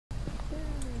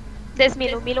That's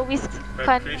Milo. Milo is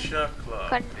Patricia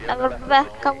Clark.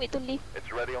 can't wait to leave.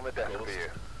 It's ready on the desk for Ghost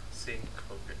you. Sync.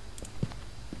 Okay.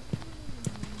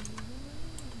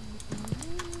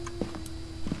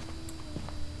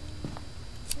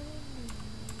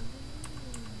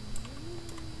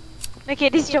 Okay,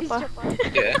 this chopper.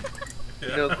 Yeah.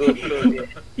 Yeah. No GoPro here.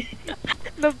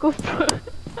 No GoPro.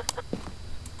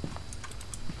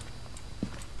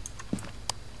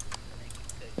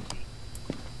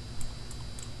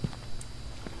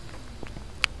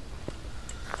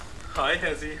 Hi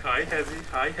Hazi. Hi Hazi.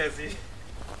 Hi Hazi.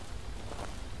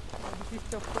 This is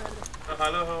chopper.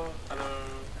 Hello. Hello.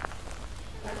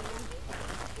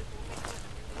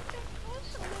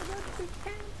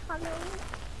 Hello.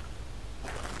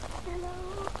 Hello.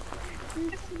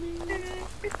 It's me.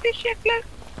 Patricia Clark.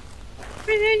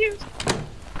 Where are you?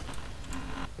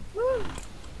 Woo.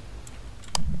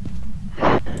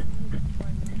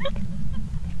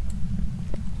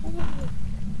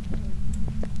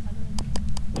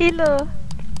 Hello.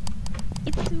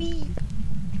 It's me.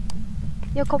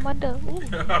 Your commander. Ooh.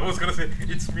 I was gonna say,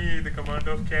 it's me, the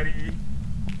commander of Carrie.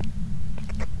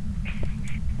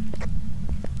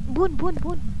 Boon.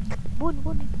 Boon.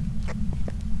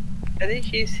 I think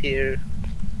she's here.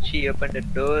 She opened the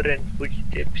door and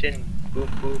footsteps and boom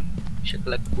boom.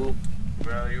 Shaklak boom.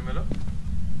 Where are you, Melo?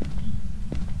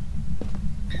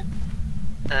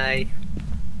 Hi.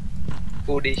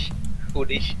 Foodish.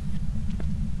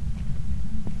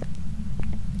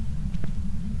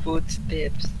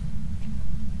 Footsteps.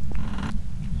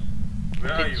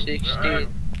 Where are you? Where are you?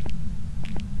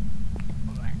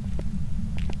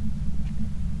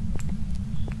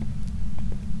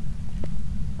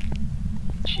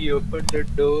 She opened the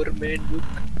door, man. Look.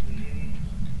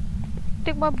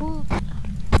 Take my boot.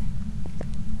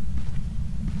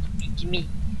 It's me.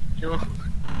 No.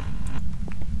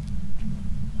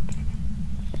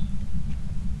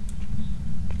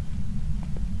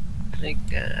 My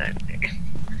God.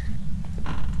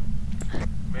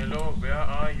 Melo, where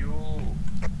are you?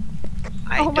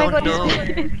 I Oh my don't God, know.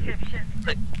 Reception.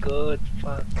 My God,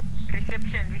 fuck.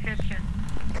 Reception.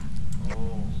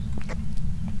 Oh.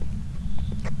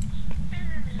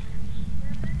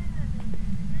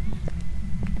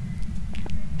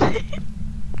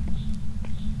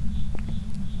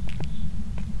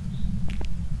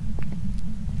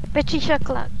 Patricia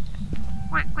Clark.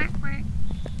 Quack.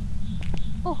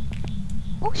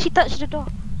 Oh, she touched the door.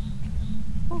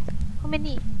 Oh, how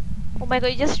many? Oh my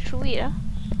God, you just threw it, huh?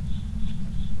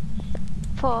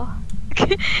 4.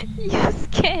 You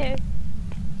scared.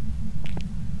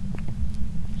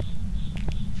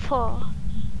 4.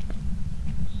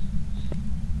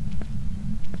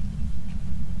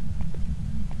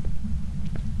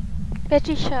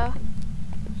 Patricia.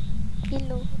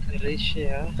 Hello.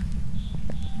 Alicia.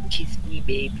 Kiss me,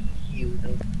 baby. You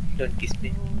know. Don't kiss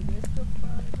me. Oh, that's so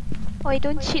fun. Oh, I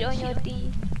don't cheat on your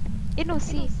D. No,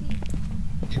 see.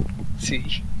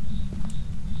 See?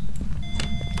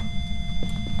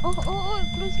 Oh,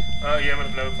 close it.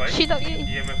 EMF level 5. She locked you.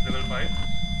 EMF level 5.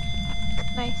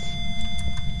 Nice.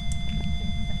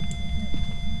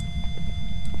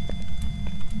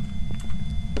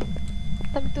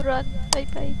 Time to run.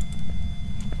 Bye.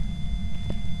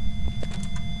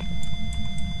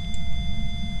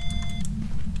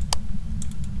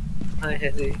 Hi,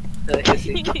 Hazi. Hello,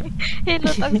 Taxi.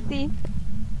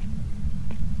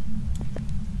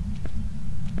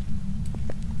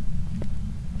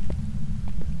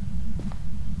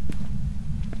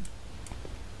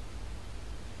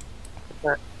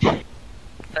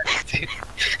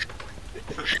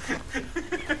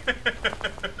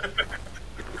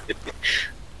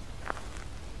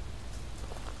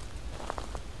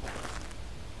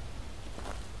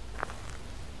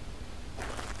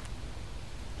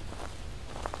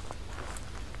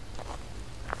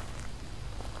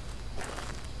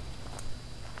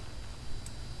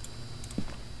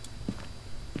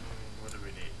 What do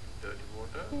we need? Dirty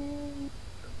water?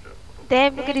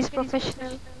 Damn, look at this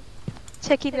professional.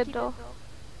 Checking the door.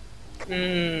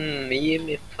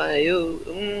 EMF file.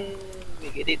 We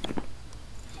get it.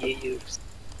 Yeah, you.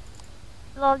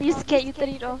 Lol, you scared, you turn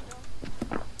it off.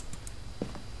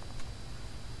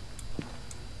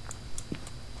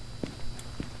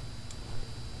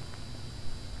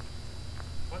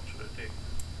 What should I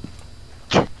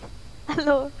take?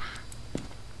 Hello.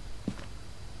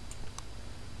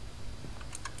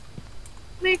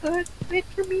 Oh my God, wait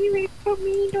for me,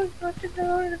 don't shut the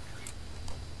door.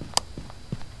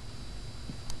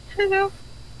 Hello,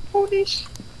 foolish.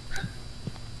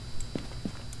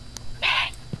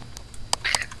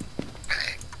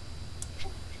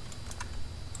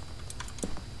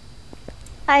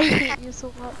 I hate you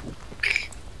so much.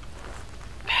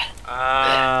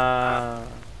 Ah.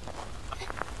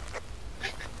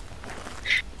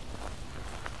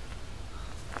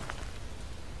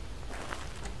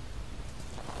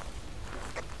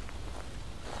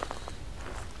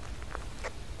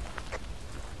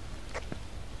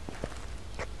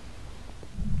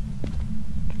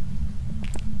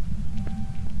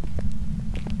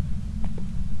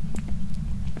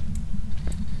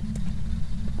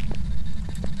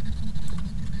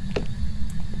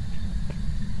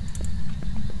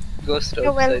 Ghost You're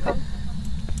outside. welcome.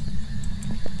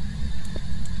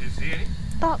 Do you see any?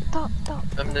 Talk.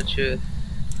 I'm not sure.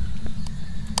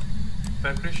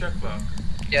 Patricia Clark.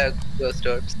 Yeah, ghost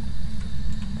outs.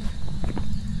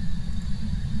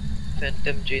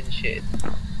 Phantom Jane Shade.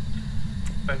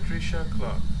 Patricia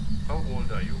Clark. How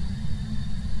old are you?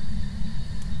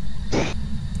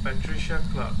 Patricia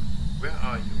Clark. Where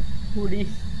are you? Hoodie.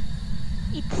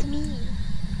 It's me,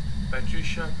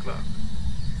 Patricia Clark.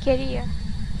 Carrier.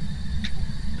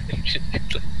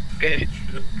 Okay.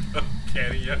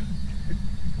 Carrier.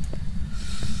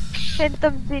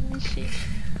 Phantom Zinshi.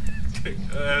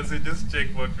 So just check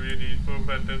what we need for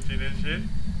Phantom Chin and shit.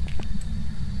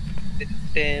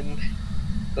 System,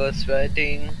 ghost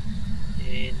writing,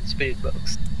 and spirit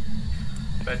box.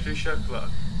 Patricia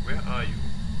Clark. Where are you?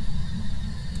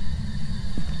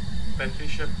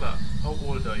 Patricia Clark. How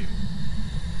old are you?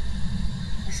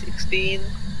 16.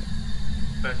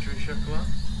 Patricia Clark.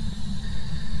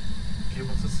 Give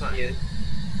us a sign. Yeah.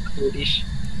 Hoodish.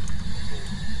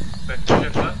 Patricia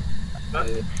Clark.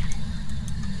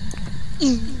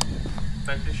 E.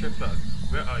 Patricia Clark.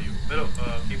 Where are you? Hello.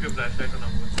 Keep your flashlight on.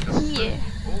 I'm going to Here.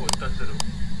 Oh, it touched the door.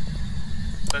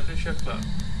 Patricia Clark.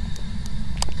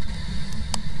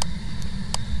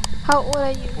 How old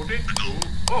are you? Put it through.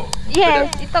 Oh.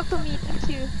 Yes, you talk to me. Thank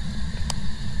you.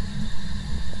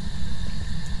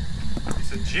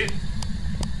 It's a gin.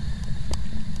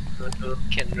 No,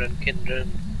 can run,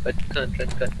 but can't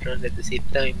run at the same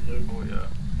time. Oh yeah.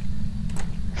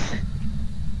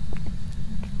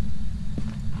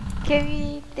 Can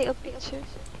we take a picture?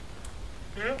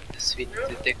 Yeah. Yes, we need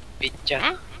to take picture.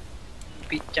 Huh?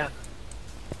 Picture.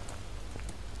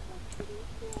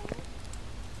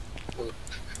 Oh,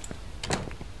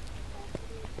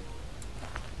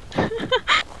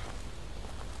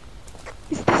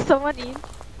 Is there someone in?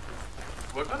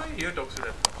 Why can't I hear Toxie that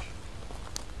much?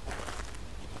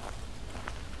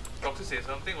 Toxie say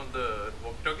something on the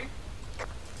walkie-talkie?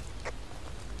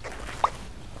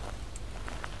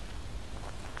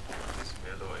 This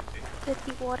mellow, I think.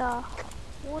 Dirty water.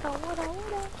 Water.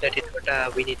 dirty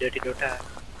Dota. We need dirty Dota.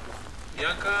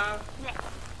 Bianca!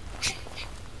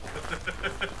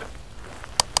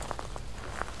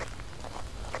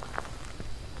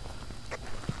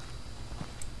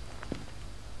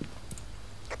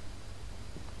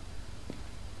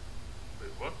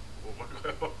 Wait, what? Oh my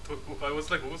god, I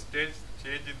was like, who's change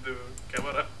in the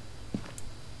camera?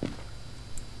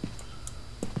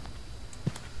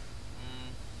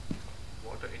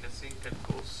 Water in a sink and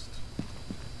ghost.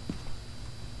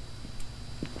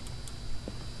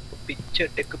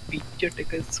 Take a picture,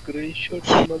 take a screenshot,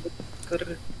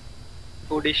 motherfucker.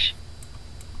 Hoodish.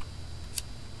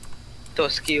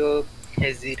 Toskio,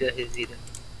 Hazira.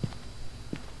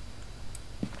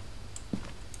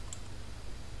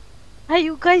 Are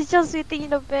you guys just waiting in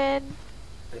the van?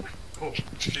 Oh,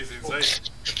 she's inside.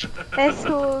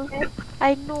 Asshole.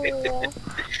 I know.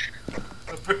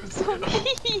 So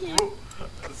mean.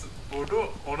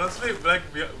 Bodo, honestly, like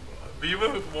we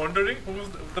were wondering who's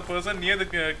the person near the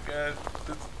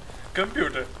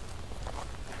computer.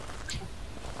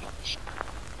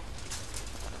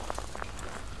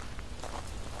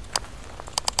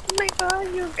 Oh my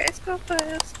god, you guys go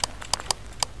first.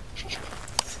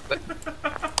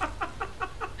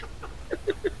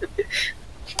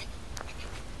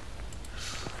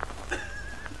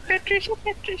 Patricia.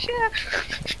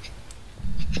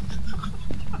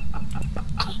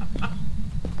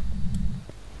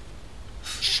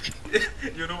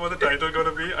 You know what the title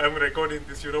gonna be? I'm recording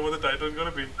this. You know what the title is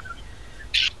gonna be?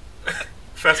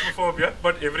 Phasmophobia,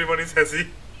 but everyone is Hazi.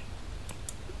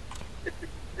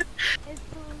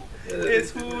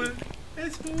 It's fool.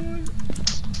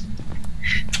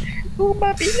 Oh,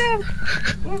 Babila.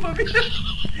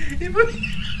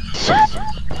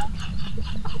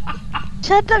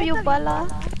 Shut up, you bala.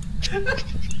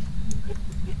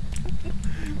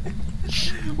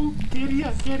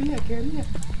 Carrier.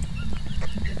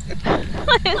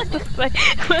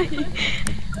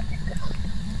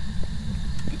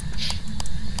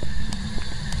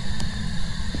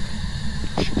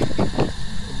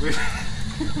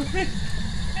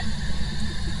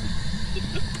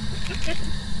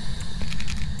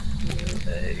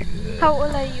 How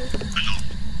old are you?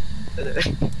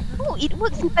 Oh, it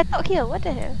works if I talk here. What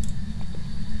the hell?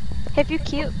 Have you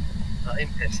killed? I'm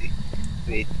Hazi.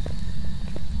 Wait.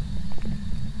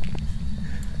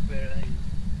 Where are you?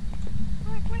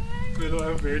 Milo,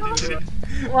 I'm waiting till it.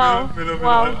 Wow. Milo,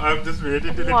 Wow. I'm just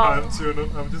waiting till it Wow. hunts, you know.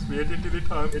 I'm just waiting till it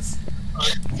hunts.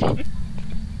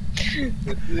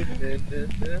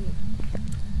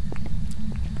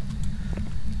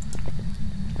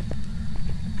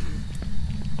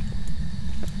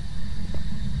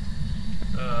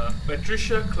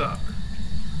 Patricia Clark,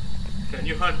 can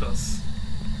you hunt us?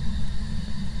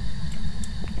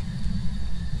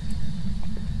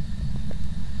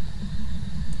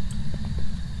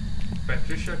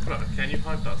 Patricia Clark, can you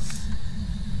hunt us?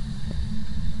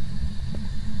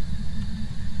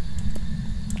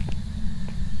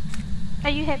 Are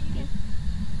you happy?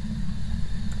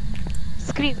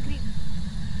 Scream.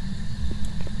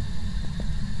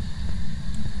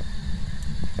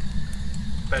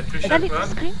 Patricia Tell it to Clark,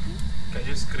 scream. can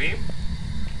you scream?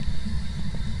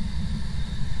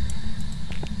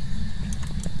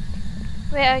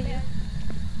 Where are you?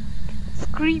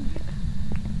 Scream.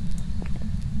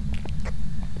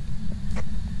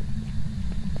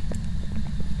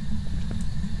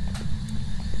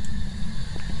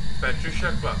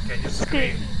 Patricia Clark, can you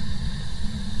Scream. scream?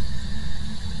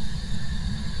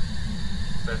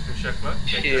 Patricia Clark,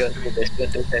 can She you also scream? best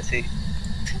friend of Hazi.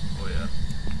 Oh yeah.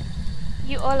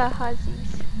 You all are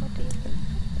Hazis. What do you mean?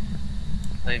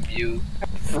 I'm you.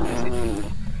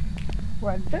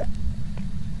 What the?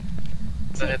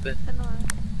 What happened? I know.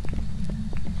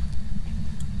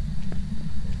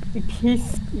 It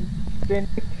is. When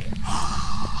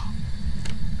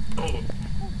Oh,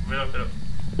 Milo.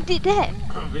 Who did that?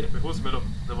 Wait, who's Milo?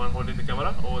 The one holding the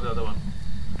camera or the other one?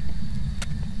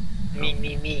 Me.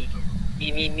 Me.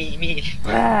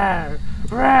 Rawr,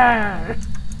 rawr,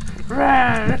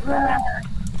 rawr,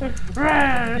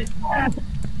 rawr.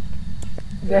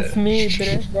 That's me, bro.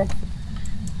 That's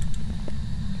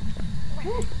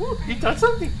He touched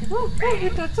something! He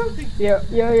touched something! yo.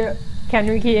 Can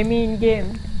you hear me in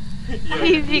game? I'm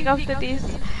leaving after this.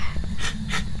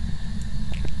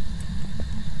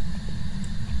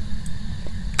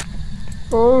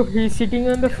 Oh, he's sitting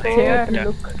on the chair. yeah.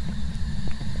 Look.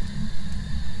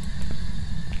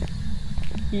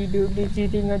 He do be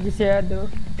sitting on the chair though.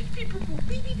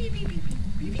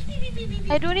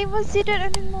 I don't even see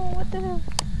that anymore. What the hell?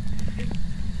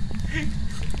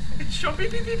 Show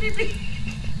beep beep beep beep beep.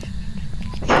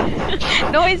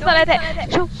 No, it's not like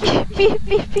that. Show beep beep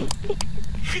beep beep.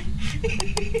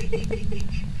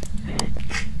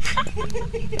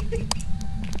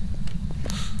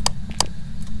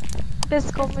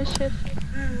 Best commission.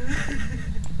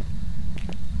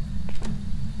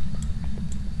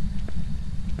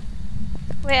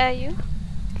 Where are you?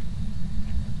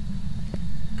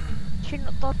 You're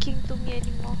not talking to me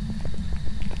anymore.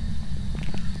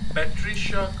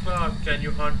 Patricia Clark, can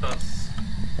you hunt us?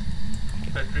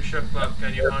 Patricia Clark,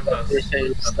 can you hunt us?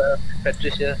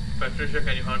 Patricia. Patricia,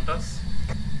 can you hunt us?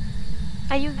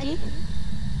 Are you gay?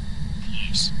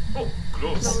 Oh,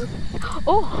 close.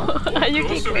 Oh, are you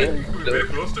Close to gay? being, very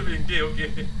close to being gay,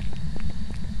 okay.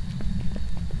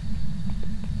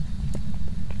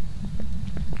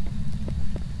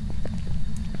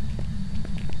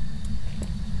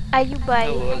 Are you bi?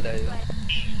 How old are you?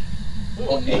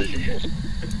 Oh,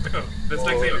 that's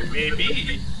like saying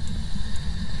maybe.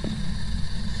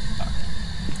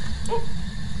 Oh,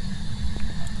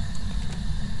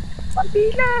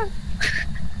 wait, bye.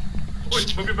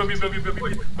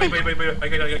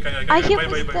 I hear Bye.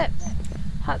 footsteps.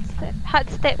 Hard steps. Hard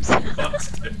steps. Hard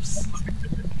steps.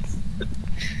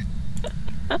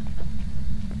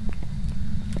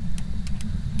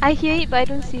 I hear it, but I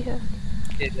don't see her.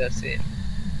 Yeah, that's it.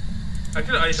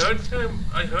 Actually, I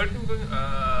heard him going,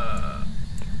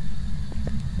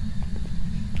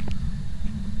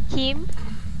 Him?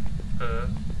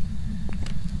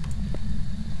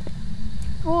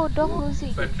 Oh, dog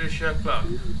losing. Patricia Clark.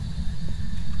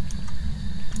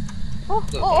 Han.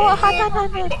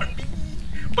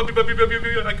 Puppy,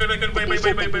 I can, bye.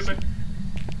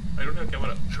 I don't have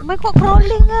camera. Oh my god,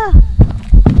 crawling ah.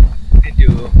 Did you?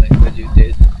 Oh my god, you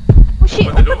did. Oh shit,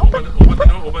 Open the door. Oh my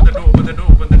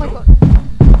god.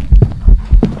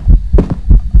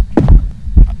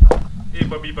 Hey,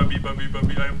 puppy, I'm dead,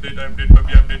 puppy, I'm dead,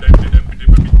 puppy.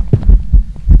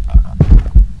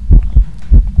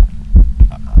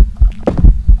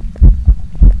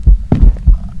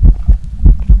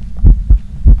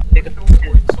 Take a No,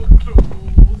 it's so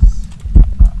close.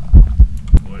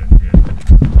 Boy,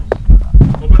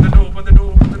 yeah. Open the door. Oh my god, oh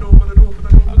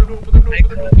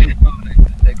my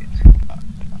god, take it.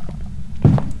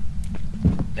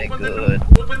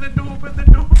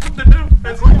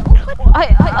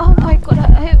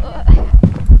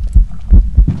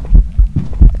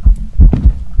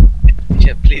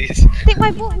 please. Take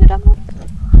my book, you dumb.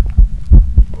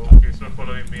 Okay, it's not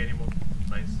following me anymore.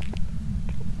 Nice.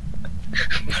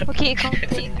 Okay,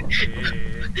 complete.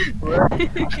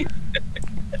 Okay.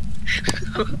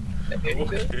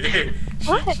 Okay. She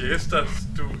What? chased us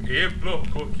to A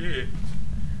block. Okay.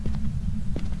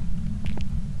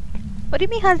 What do you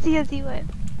mean Hazi what?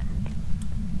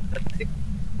 Nothing.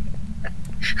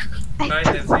 I Hi,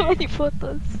 took so Hazi. many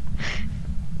photos.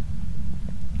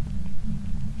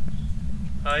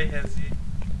 Hi, Hazi.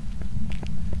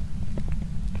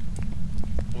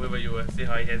 Whoever you are, say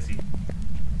hi, Hazi.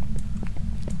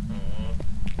 Aww.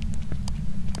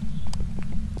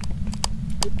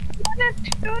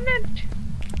 Donut.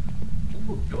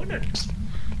 Ooh, donut.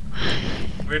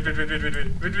 Wait.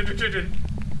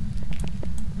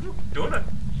 Ooh, donut.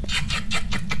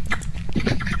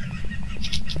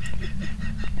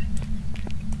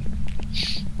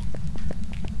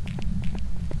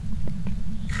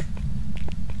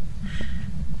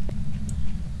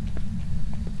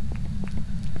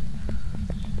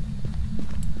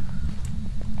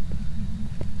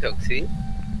 Toxie.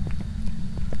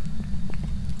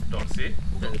 Toxie.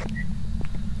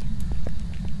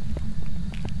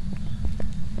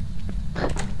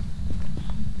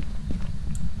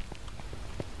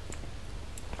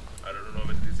 I don't know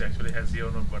whether this actually has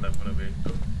or not, but I'm gonna wait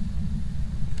though.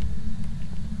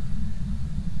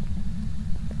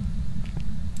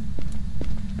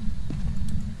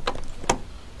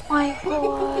 My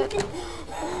god.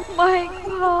 Oh my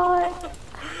god.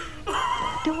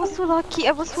 That was so lucky.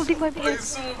 I was holding my I breath.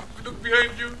 saw. Look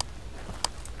behind you.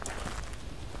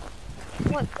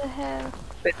 What the hell?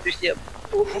 Patricia.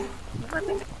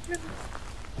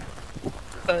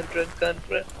 Can't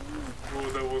run. Oh,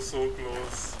 that was so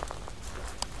close.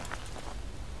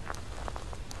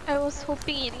 I was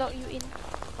hoping it locked you in.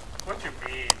 What you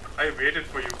mean? I waited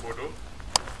for you, Photo.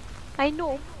 I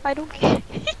know. I don't care.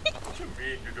 What you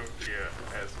mean you don't care,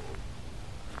 asshole?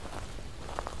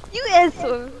 You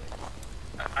asshole.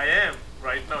 I am.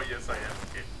 Right now, yes I am,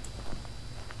 okay.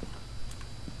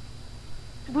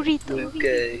 Burrito.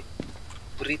 Okay.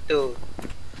 Burrito.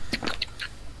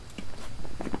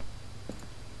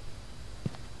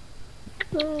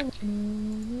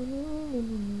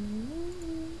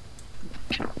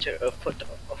 Capture a photo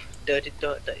of dirty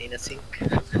daughter in a sink.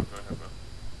 That's not gonna happen.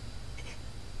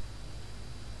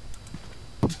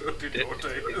 Dirty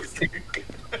daughter in the sink.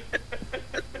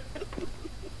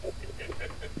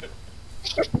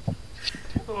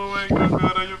 Oh my god,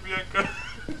 where are you, Bianca?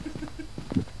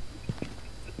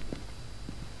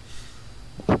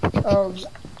 Oh,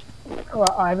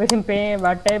 well, I wasn't paying.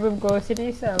 What type of ghost it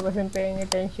is? I wasn't paying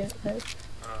attention.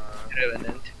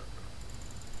 Revenant.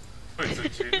 It's a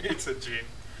gene, it's a gene.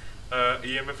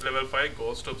 EMF level 5,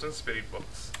 ghost orbs and spirit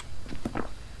box.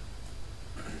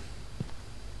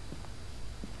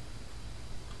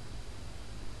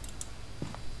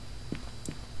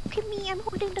 Look at me. I'm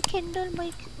holding the candle.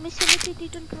 My sanity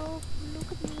didn't drop.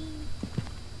 Look at me.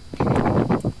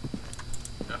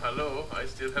 Hello, I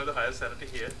still have the highest sanity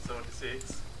here,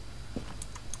 76.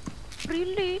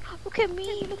 Really? Look at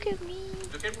me. Look at me.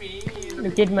 Look at me.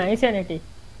 Look at my sanity.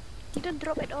 Didn't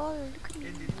drop at all. Look at me.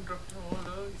 It didn't drop no,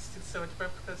 look, it's still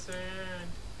 75%.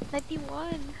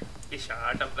 91.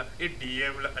 Shut up, it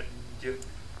DM la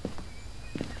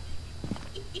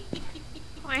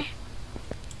 5.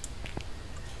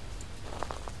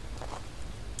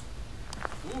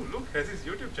 Ooh, look, has his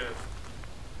YouTube channel.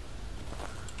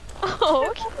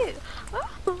 Oh, cute.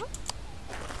 Oh.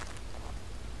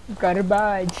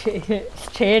 Garbage.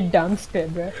 Straight dumpster,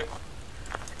 bro.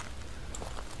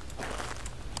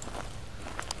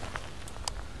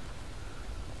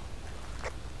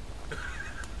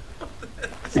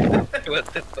 What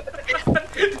the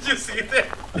fuck? Did you see that?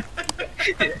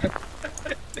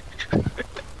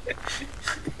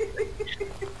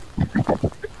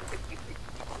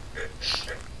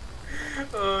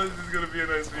 Oh, this is gonna be a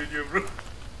nice video, bro.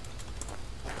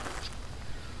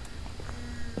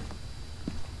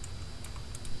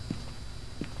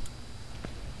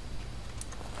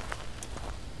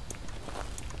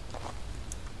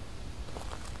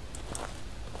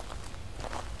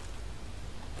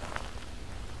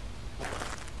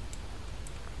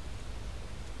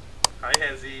 Hi,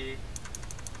 Hazi.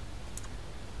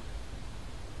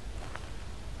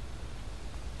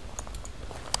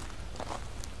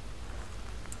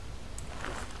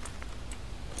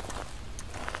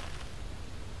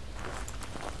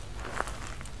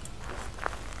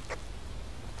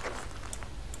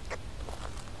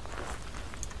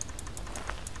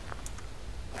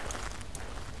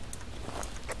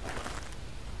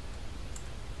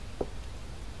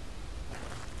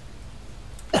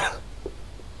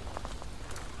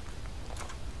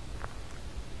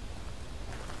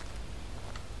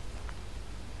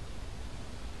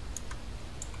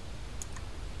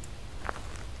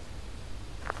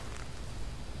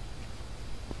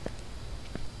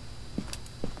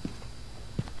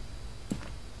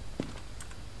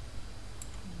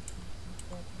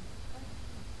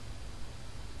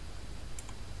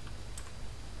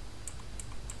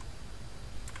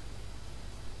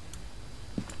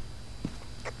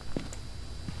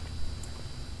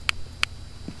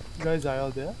 Guys, are y'all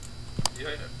there? Yeah,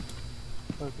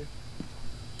 yeah. Okay.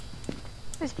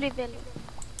 Let's play Velo.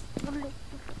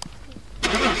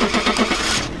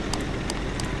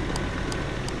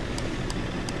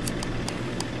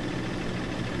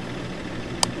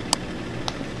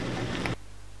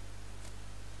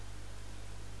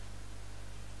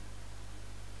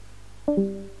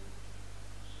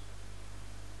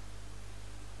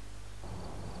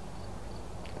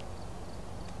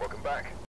 Welcome back.